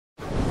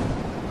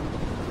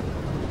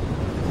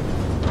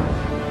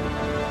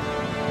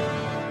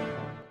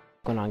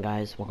going on,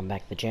 guys? Welcome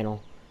back to the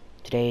channel.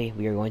 Today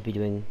we are going to be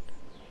doing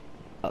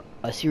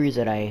a series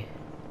that I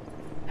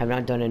have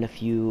not done in a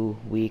few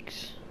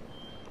weeks.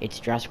 It's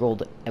Jurassic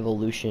World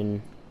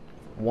Evolution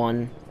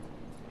 1.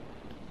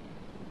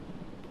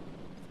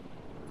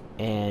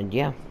 And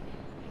yeah,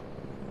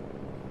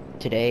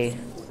 today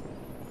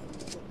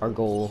our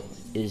goal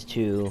is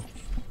to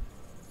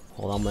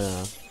hold on, I'm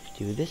gonna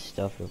do this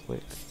stuff real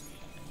quick.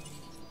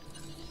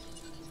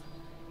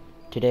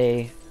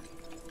 Today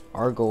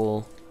our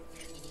goal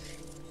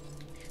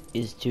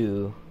is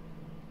to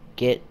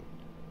get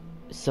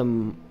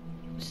some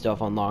stuff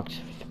unlocked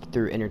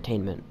through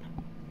entertainment.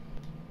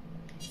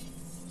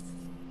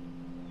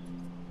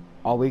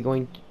 All we're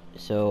going to,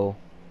 so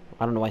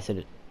I don't know why I said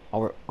it.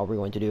 All we're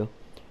going to do.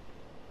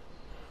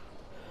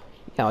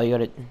 Yeah,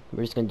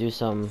 we're just gonna do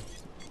some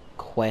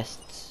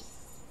quests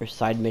or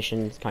side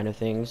missions kind of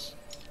things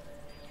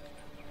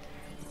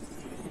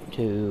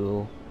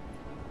to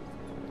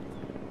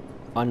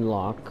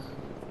unlock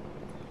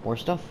more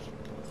stuff.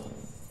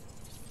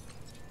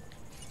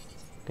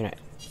 Gonna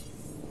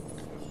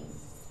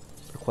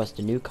request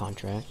a new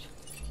contract.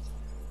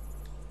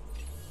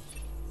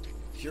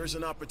 Here's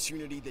an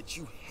opportunity that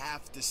you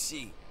have to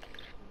see.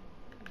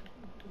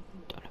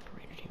 Don't have a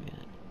radar team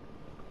yet.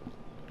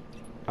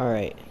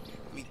 Alright.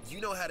 I mean,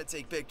 you know how to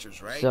take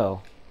pictures, right?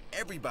 So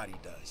everybody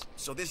does.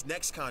 So this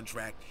next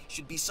contract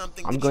should be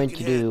something I'm that going you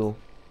to can handle.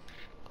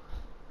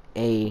 do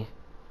a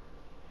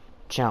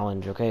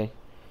challenge, okay?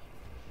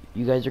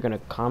 You guys are gonna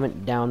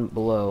comment down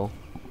below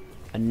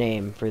a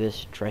name for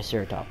this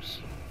Triceratops,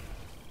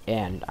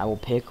 and I will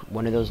pick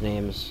one of those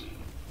names,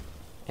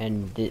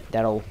 and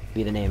that'll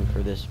be the name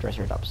for this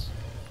Triceratops.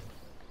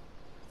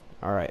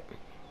 Alright.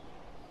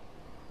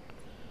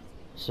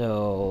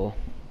 So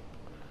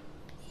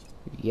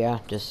yeah,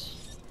 just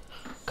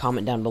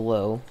comment down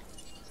below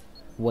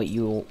what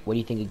you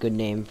think a good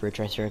name for a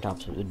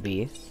Triceratops would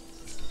be,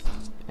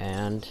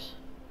 and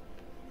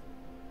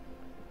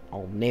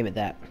I'll name it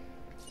that.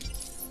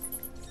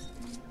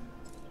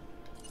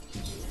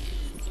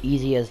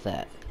 Easy as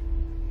that.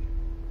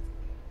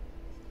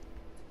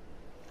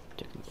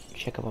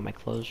 Check up on my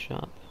clothes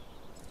shop.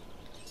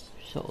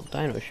 Sell a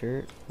dino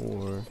shirt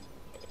or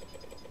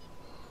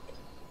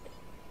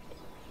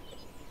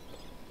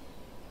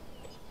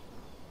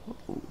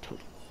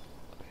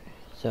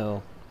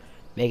so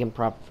making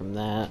profit from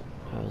that.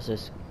 How's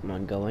this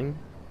one going?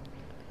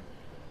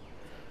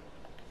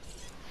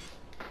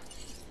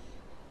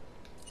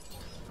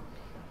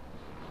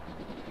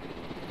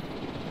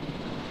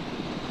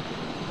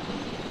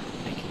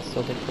 I can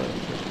still take photos.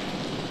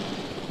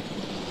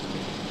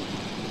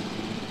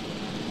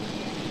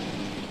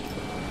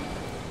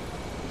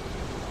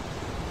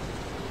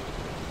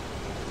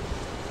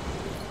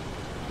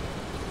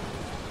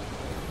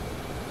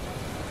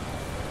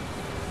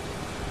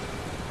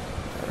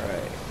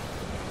 Alright.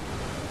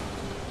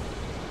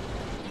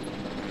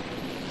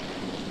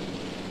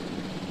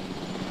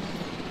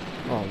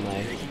 Oh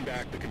my. Taking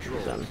back the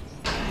controls. Done.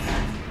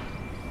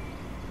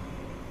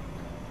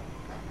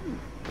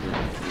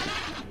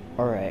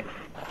 Alright.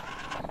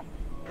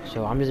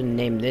 So I'm just gonna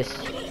name this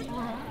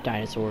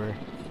dinosaur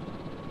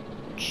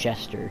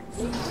Chester.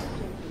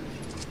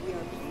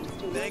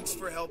 Thanks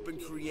for helping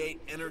create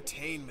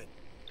entertainment.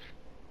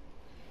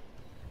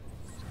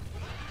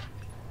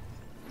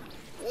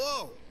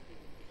 Whoa!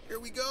 Here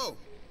we go.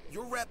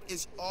 Your rep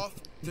is off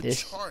the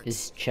This charts.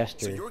 is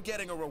Chester. So you're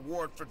getting a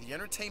reward for the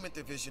entertainment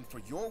division for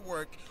your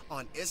work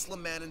on Isla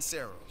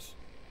Mananceros.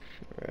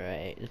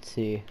 Right, let's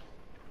see.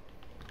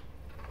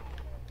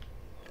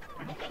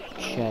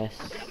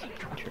 Chester.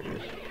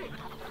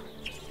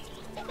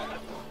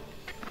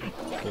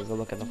 Okay, go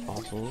look at the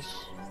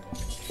fossils.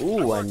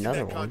 Ooh, another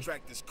that one.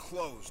 contract is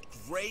closed.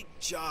 Great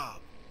job.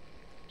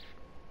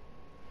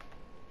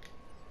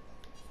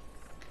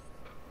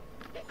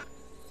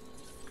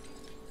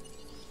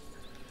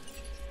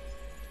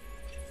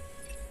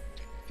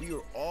 We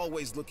are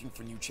always looking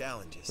for new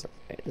challenges.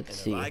 Right, let's And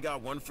see. I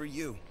got one for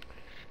you.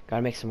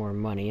 Gotta make some more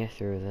money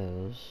through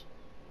those.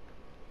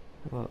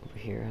 What over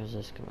here? How's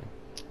this going?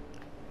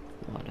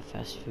 A lot of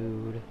fast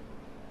food.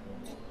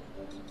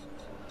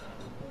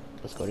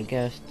 Let's go to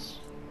guests.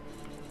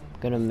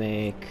 Gonna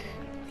make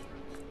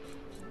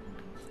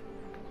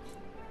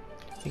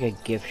a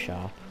gift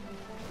shop.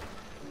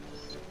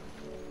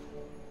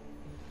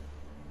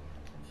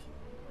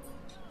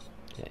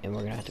 Yeah, and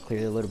we're gonna have to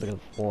clear a little bit of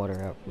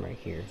water out from right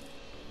here.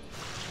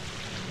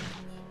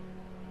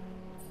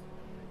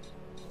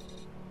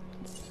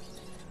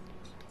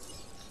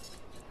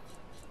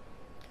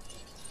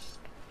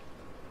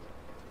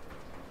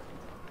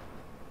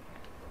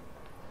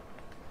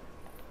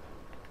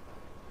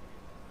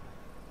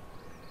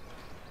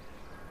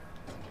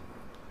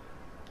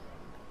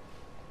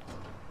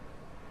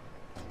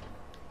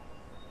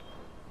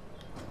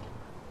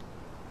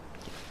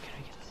 Can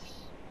I get this?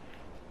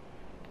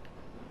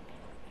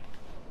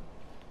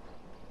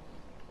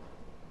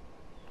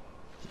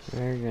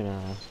 We're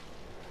gonna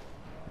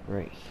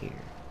right here.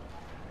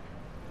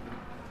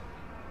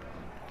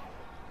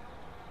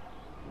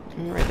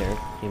 Right there.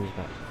 Game's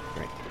back.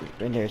 Right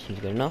there seems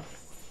good enough.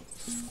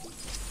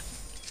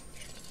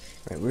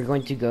 Right, we're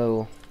going to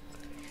go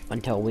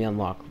until we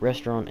unlock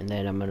restaurant, and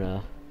then I'm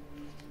gonna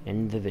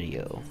end the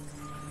video.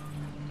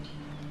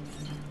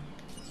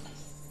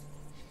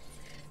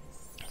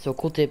 So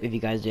cool tip if you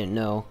guys didn't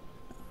know.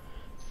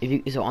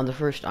 So on the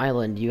first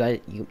island, you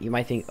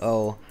might think,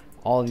 oh,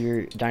 all of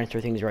your dinosaur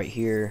things are right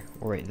here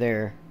or right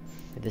there,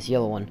 like this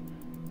yellow one.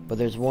 But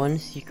there's one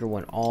secret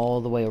one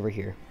all the way over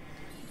here.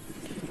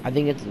 I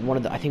think it's one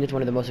of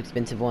the most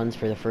expensive ones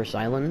for the first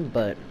island,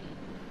 but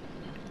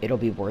it'll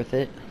be worth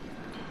it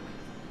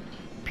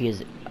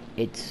because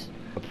it's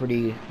a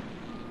pretty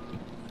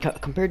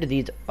compared to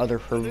these other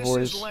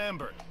herbivores.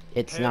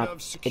 It's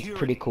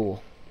pretty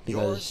cool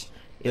because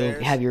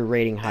it'll have your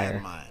rating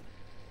higher.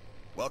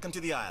 Welcome to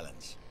the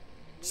islands.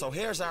 So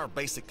here's our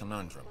basic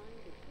conundrum.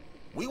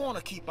 We want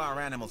to keep our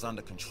animals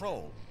under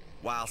control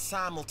while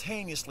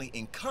simultaneously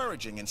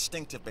encouraging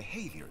instinctive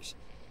behaviors,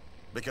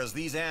 because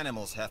these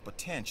animals have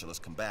potential as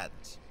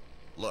combatants.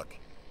 Look,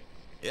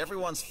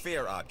 everyone's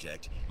fear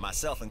object,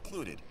 myself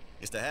included,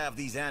 is to have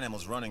these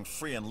animals running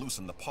free and loose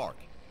in the park.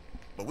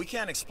 But we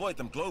can't exploit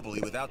them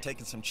globally without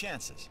taking some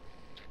chances.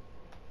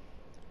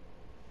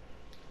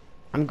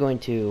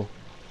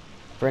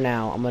 For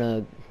now, I'm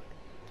gonna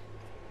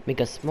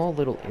make a small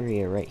little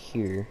area right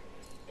here,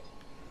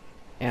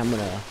 and I'm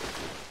gonna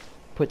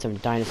put some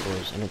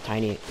dinosaurs in a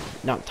tiny,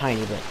 not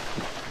tiny, but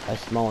a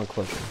small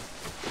enclosure.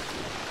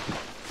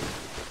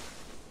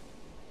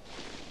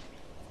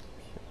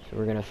 So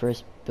we're gonna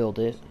first build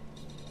it.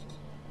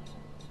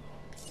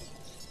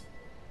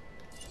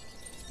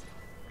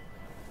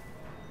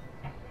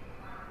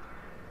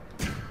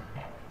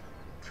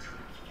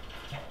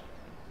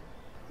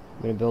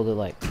 I'm gonna build it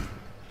like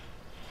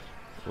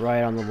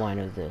right on the line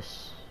of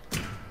this.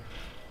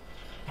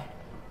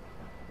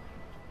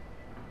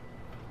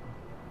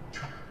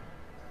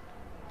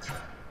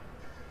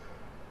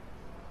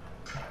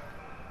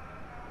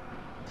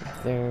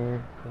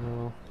 There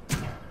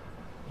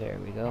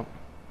we go.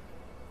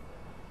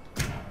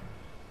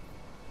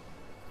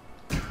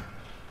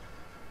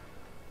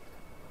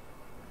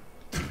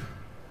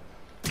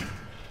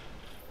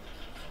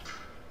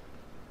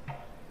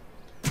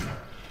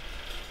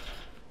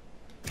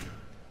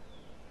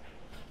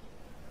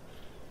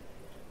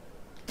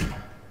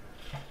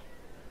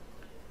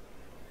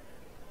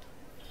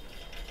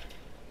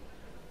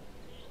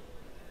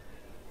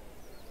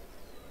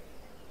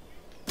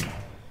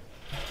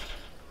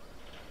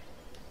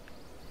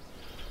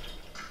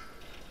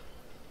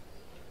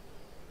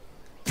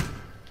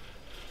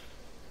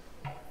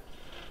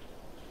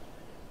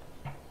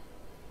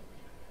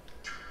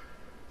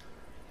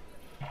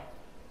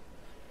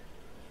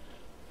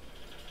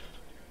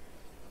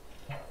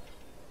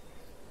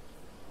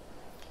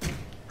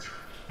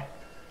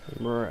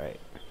 Right.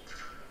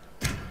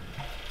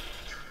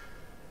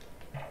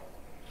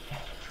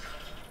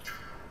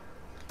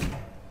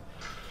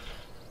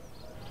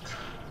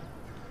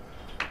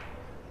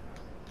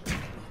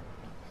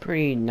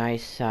 Pretty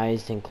nice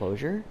sized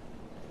enclosure.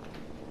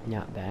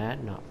 Not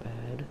bad, not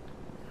bad.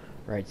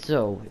 Right,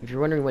 so if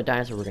you're wondering what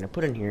dinosaur we're gonna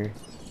put in here,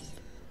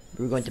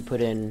 we're going to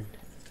put in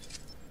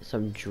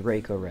some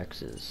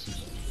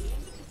Dracorexes.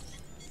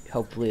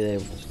 Hopefully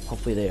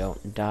they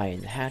don't die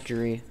in the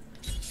hatchery.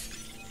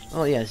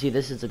 Oh yeah, see,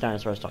 this is the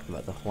dinosaur I was talking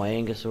about, the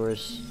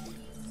Huangosaurus.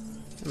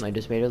 And I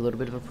just made a little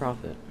bit of a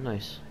profit.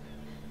 Nice.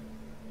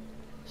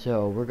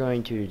 So we're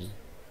going to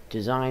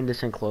design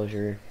this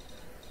enclosure.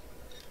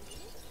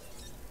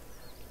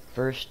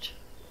 First,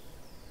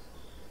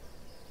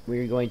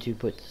 we're going to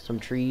put some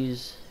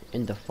trees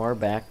in the far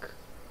back,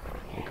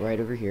 like right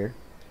over here.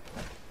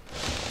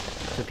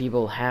 So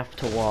people have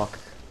to walk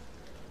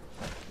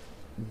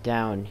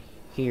down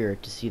here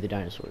to see the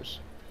dinosaurs.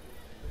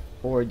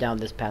 Or down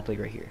this pathway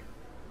right here.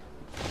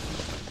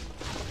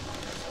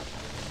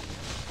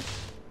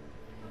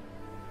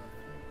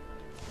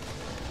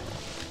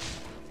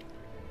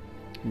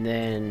 And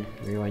then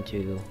we're going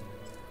to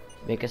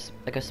make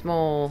a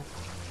small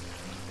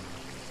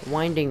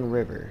winding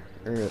river,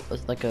 or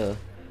like a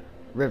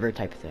river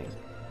type thing.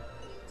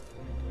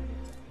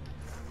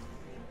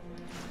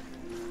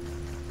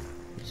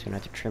 I'm just gonna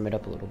have to trim it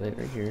up a little bit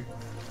right here.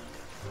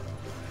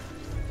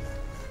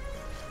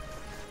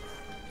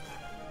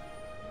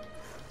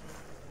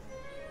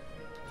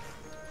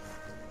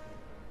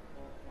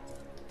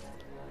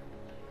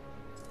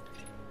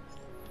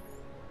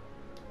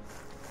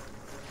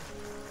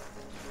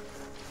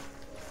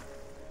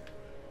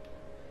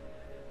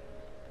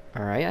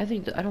 Alright,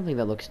 I don't think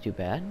that looks too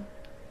bad.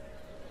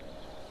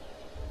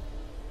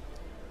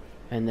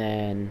 And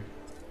then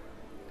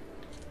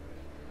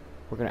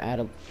we're gonna add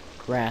a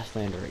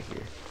grassland right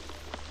here.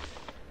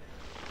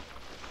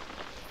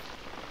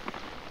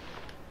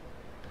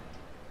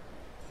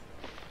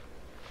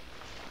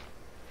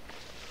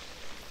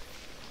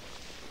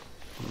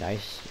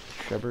 Nice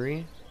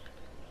shrubbery.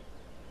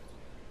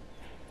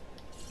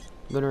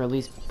 I'm gonna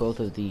release both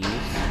of these.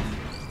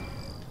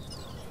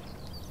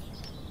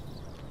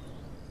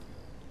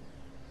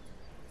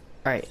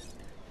 Alright,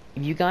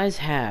 if you guys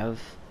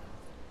have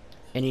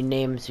any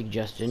name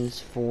suggestions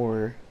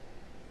for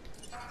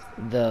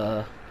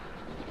the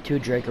 2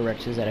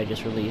 Dracorexes that I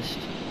just released,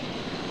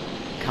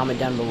 comment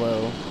down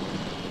below.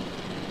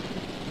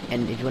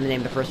 And if you want to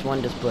name the first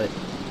one, just put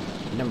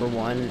number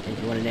 1. And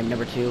if you want to name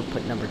number 2,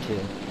 put number 2.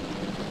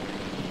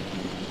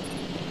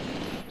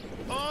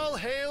 All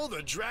hail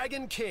the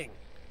Dragon King,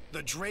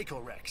 the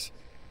Dracorex.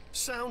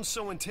 Sounds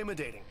so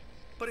intimidating,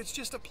 but it's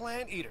just a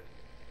plant eater.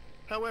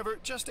 However,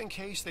 just in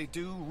case they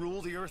do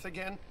rule the Earth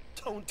again,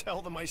 don't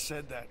tell them I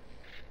said that.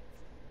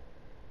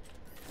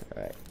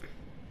 Alright.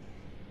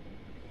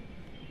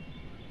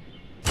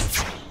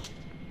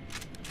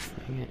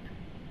 Dang it.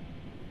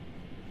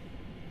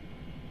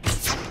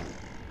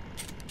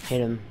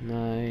 Hit him.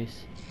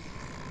 Nice.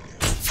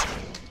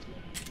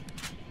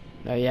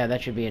 Oh yeah,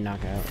 that should be a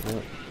knockout.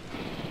 Oh.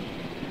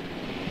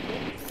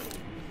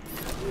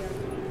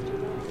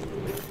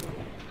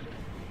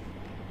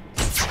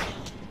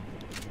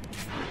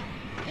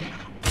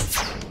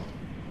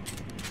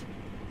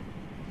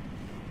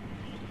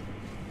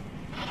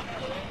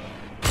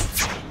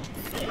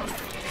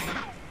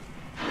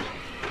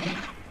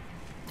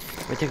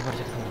 Wait, take a photo,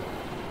 take a photo.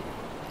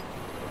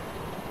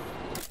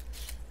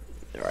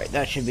 Alright,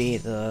 that should be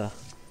the...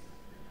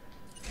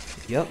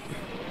 Yep.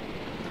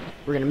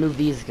 We're gonna move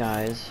these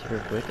guys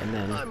real quick, and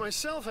then... I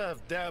myself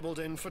have dabbled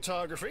in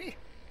photography.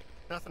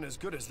 Nothing as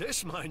good as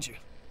this, mind you.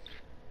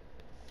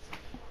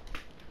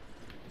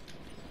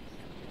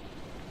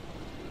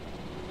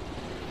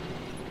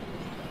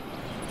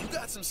 You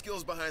got some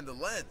skills behind the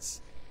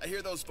lens. I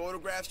hear those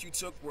photographs you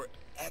took were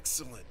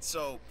excellent,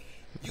 so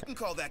you can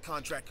call that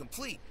contract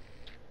complete.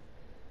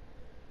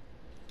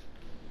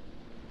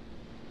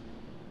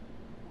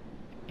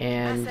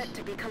 And... Asset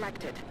to be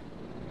collected.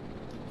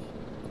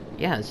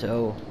 yeah,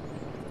 so...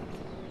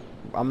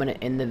 I'm gonna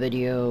end the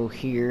video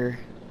here.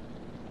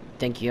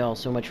 Thank you all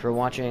so much for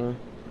watching.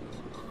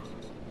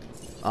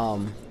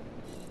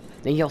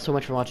 Thank you all so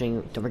much for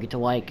watching. Don't forget to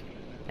like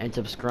and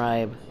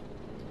subscribe.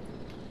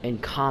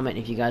 And comment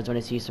if you guys want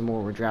to see some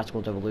more Jurassic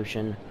World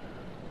Evolution.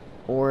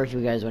 Or if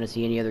you guys want to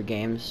see any other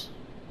games.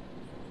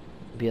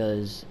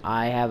 Because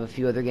I have a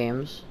few other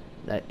games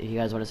that if you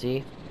guys want to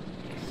see,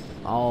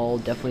 I'll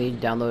definitely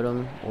download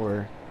them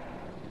or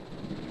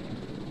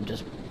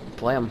just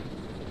play them.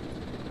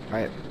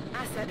 Alright.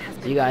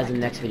 See you guys in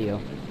the next video.